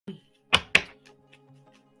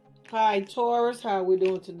Hi, Taurus. How are we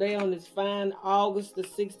doing today on this fine August the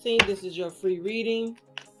 16th? This is your free reading.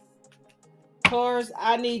 Taurus,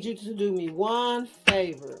 I need you to do me one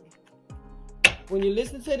favor. When you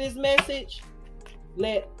listen to this message,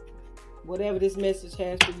 let whatever this message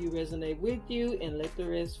has for you resonate with you and let the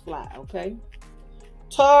rest fly, okay?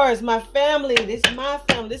 Taurus, my family. This is my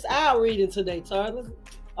family. This is our reading today, Taurus.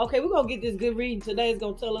 Okay, we're going to get this good reading today. It's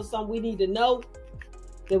going to tell us something we need to know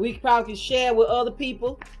that we probably can share with other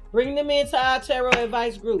people. Bring them into our tarot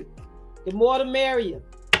advice group. The more the merrier.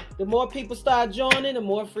 The more people start joining, the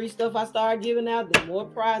more free stuff I start giving out, the more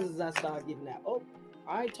prizes I start giving out. Oh,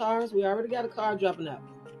 all right, Taurus, we already got a card dropping out.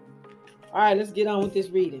 All right, let's get on with this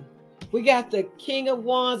reading. We got the King of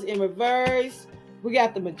Wands in reverse. We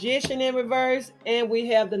got the Magician in reverse. And we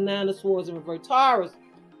have the Nine of Swords in reverse. Taurus,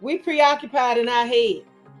 we preoccupied in our head.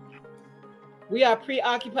 We are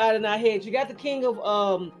preoccupied in our heads. You got the King of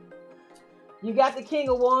Wands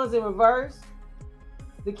in reverse.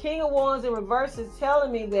 The King of Wands in reverse is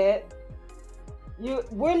telling me that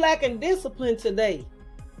we're lacking discipline today.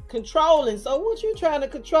 Controlling. So what you trying to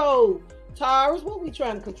control, Taurus? What we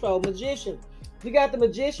trying to control? Magician. You got the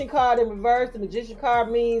Magician card in reverse. The Magician card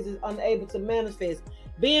means is unable to manifest.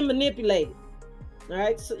 Being manipulated. All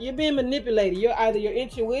right? So you're being manipulated. Either your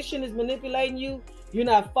intuition is manipulating you. You're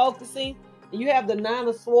not focusing. You have the Nine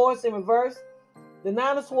of Swords in reverse. The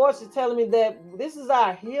Nine of Swords is telling me that this is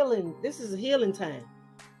our healing. This is a healing time.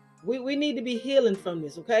 We need to be healing from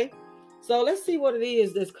this, okay? So let's see what it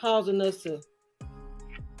is that's causing us to...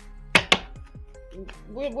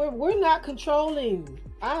 We're not controlling.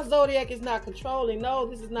 Our zodiac is not controlling. No,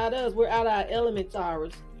 this is not us. We're out of our element,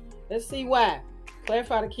 Taurus. Let's see why.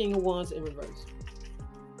 Clarify the King of Wands in reverse.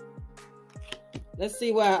 Let's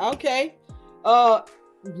see why. Okay.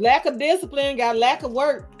 Lack of discipline, got lack of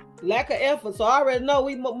work, lack of effort. So I already know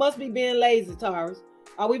we must be being lazy, Taurus.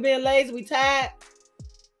 Are we being lazy? We tired?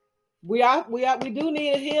 We do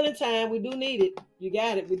need a healing time. We do need it. You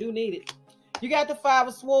got it. We do need it. You got the Five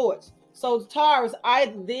of Swords. So Taurus,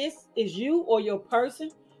 either this is you or your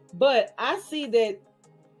person, but I see that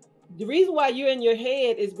the reason why you're in your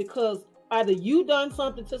head is because either you done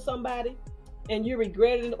something to somebody and you're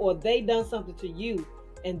regretting it, or they done something to you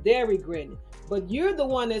and they're regretting it. But you're the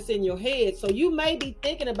one that's in your head. So you may be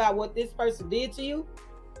thinking about what this person did to you.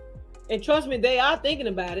 And trust me, they are thinking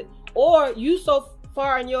about it. Or you so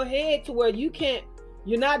far in your head to where you're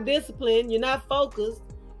not disciplined, you're not focused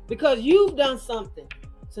because you've done something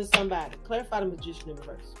to somebody. Clarify the Magician in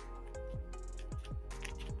reverse.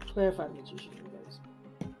 Clarify the Magician in reverse.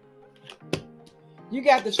 You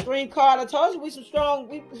got the String card. I told you we some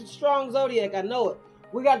strong zodiac. I know it.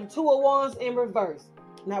 We got the Two of Wands in reverse.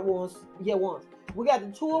 Not wands. Yeah, wands. We got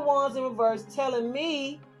the Two of Wands in reverse telling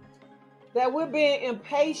me that we're being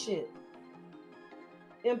impatient.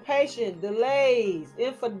 Impatient, delays,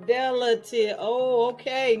 infidelity. Oh,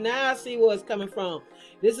 okay. Now I see where it's coming from.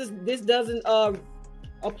 This doesn't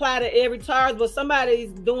apply to every Taurus, but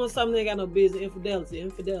somebody's doing something they got no business.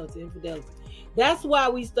 Infidelity. That's why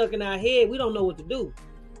we stuck in our head. We don't know what to do.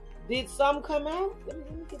 Did something come out?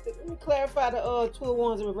 Let me clarify the Two of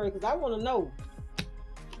Wands in reverse because I want to know.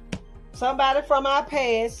 Somebody from our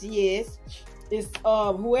past, yes. It's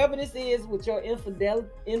whoever this is with your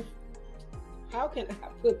infidelity. How can I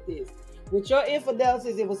put this? With your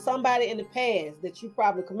infidelities, it was somebody in the past that you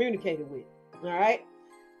probably communicated with. All right.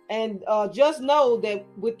 And just know that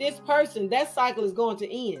with this person, that cycle is going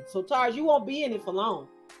to end. So Taurus, you won't be in it for long.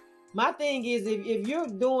 My thing is, if you're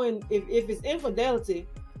doing, if it's infidelity,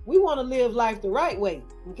 we want to live life the right way.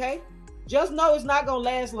 Okay. Just know it's not going to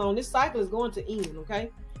last long. This cycle is going to end.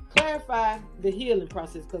 Okay. Clarify the healing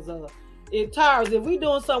process, because if Taurus, if we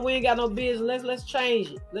doing something we ain't got no business, let's change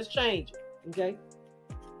it. Let's change it. Okay.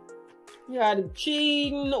 You're either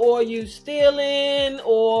cheating or you stealing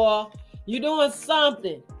or you doing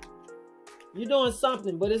something. You're doing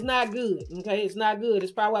something, but it's not good. Okay, it's not good.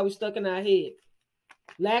 It's probably why we're stuck in our head.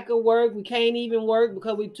 Lack of work. We can't even work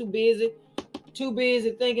because we're too busy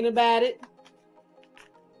thinking about it.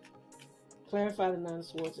 Clarify the Nine of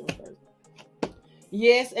Swords in reverse.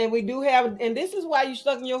 Yes, and we do have, and this is why you're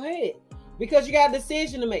stuck in your head, because you got a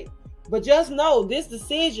decision to make. But just know this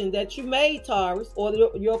decision that you made, Taurus, or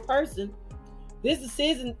your person, this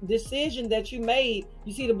decision that you made.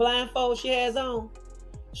 You see the blindfold she has on.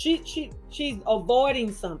 She's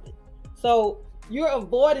avoiding something. So you're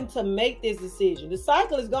avoiding to make this decision. The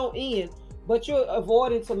cycle is going to end, but you're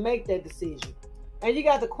avoiding to make that decision. And you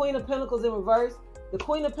got the Queen of Pentacles in reverse. The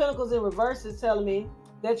Queen of Pentacles in reverse is telling me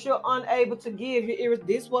that you're unable to give.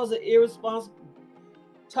 This was an irresponsible.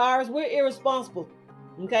 Taurus, we're irresponsible.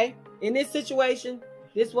 Okay? In this situation,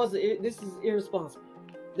 this is irresponsible.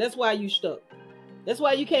 That's why you stuck. That's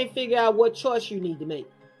why you can't figure out what choice you need to make.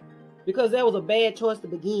 Because that was a bad choice to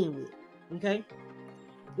begin with. Okay?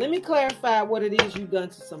 Let me clarify what it is you've done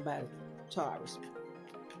to somebody, Taurus.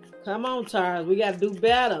 Come on, Taurus. We got to do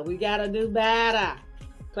better. We got to do better.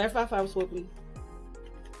 Clarify 5 of Swords, please.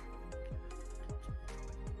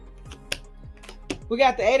 We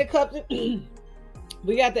got the 8 of Cups.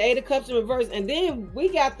 We got the 8 of Cups in reverse. And then we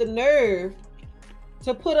got the nerve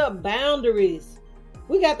to put up boundaries.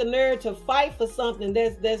 We got the nerve to fight for something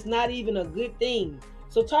that's not even a good thing.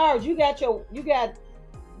 So Taurus, you're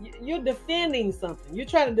defending something. You're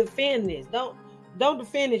trying to defend this. Don't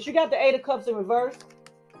defend this. You got the 8 of Cups in reverse.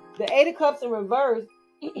 The 8 of Cups in reverse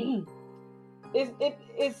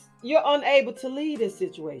is you're unable to lead this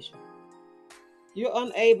situation. You're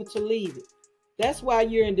unable to leave it. That's why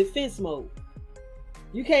you're in defense mode.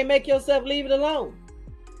 You can't make yourself leave it alone.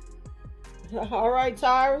 All right,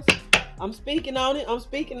 Taurus. I'm speaking on it. I'm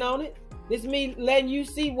speaking on it. This is me letting you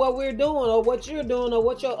see what we're doing or what you're doing or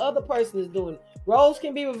what your other person is doing. Roles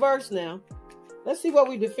can be reversed now. Let's see what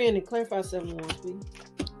we're defending. Clarify 7 of Wands, please.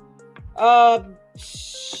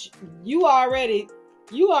 You already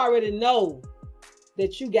know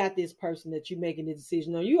that you got this person that you're making the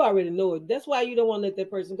decision on. You already know it. That's why you don't want to let that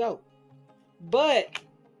person go. But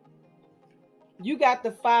you got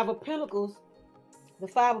the 5 of Pentacles. The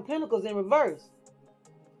 5 of Pentacles in reverse.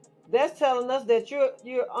 That's telling us that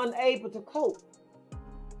you're unable to cope.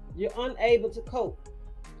 You're unable to cope.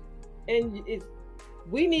 And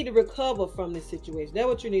we need to recover from this situation. That's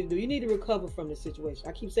what you need to do. You need to recover from this situation.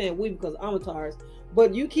 I keep saying we because I'm a Taurus.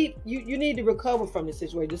 But you need to recover from this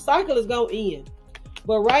situation. The cycle is going to end.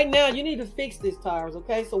 But right now, you need to fix this, Taurus,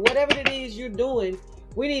 okay? So whatever it is you're doing,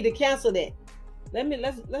 we need to cancel that. Let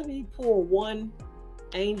me pull one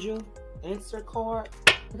angel answer card.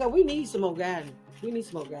 Because we need some more guidance. We need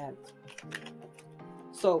some more guidance.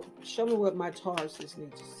 So show me what my Tauruses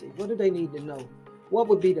need to see. What do they need to know? What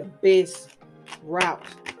would be the best route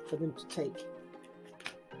for them to take?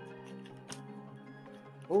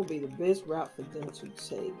 What would be the best route for them to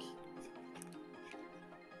take?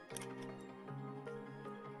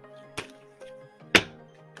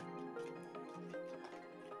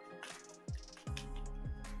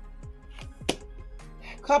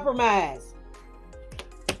 Compromise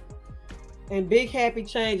and big happy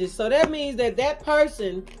changes. So that means that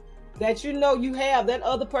person that you know you have, that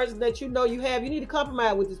other person that you know you have, you need to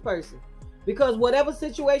compromise with this person. Because whatever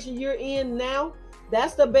situation you're in now,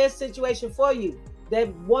 that's the best situation for you.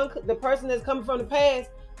 The person that's coming from the past,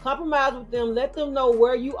 compromise with them, let them know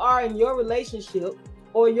where you are in your relationship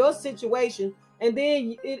or your situation, and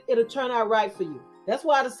then it'll turn out right for you. That's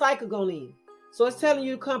why the cycle gonna end. So it's telling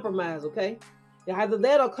you to compromise, okay? Either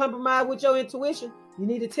that or compromise with your intuition. You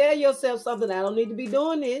need to tell yourself something. I don't need to be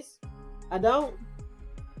doing this. I don't.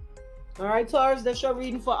 All right, Taurus, that's your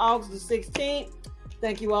reading for August the 16th.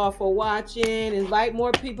 Thank you all for watching. Invite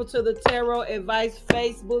more people to the Tarot Advice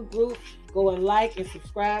Facebook group. Go and like and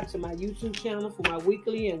subscribe to my YouTube channel for my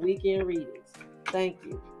weekly and weekend readings. Thank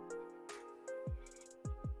you.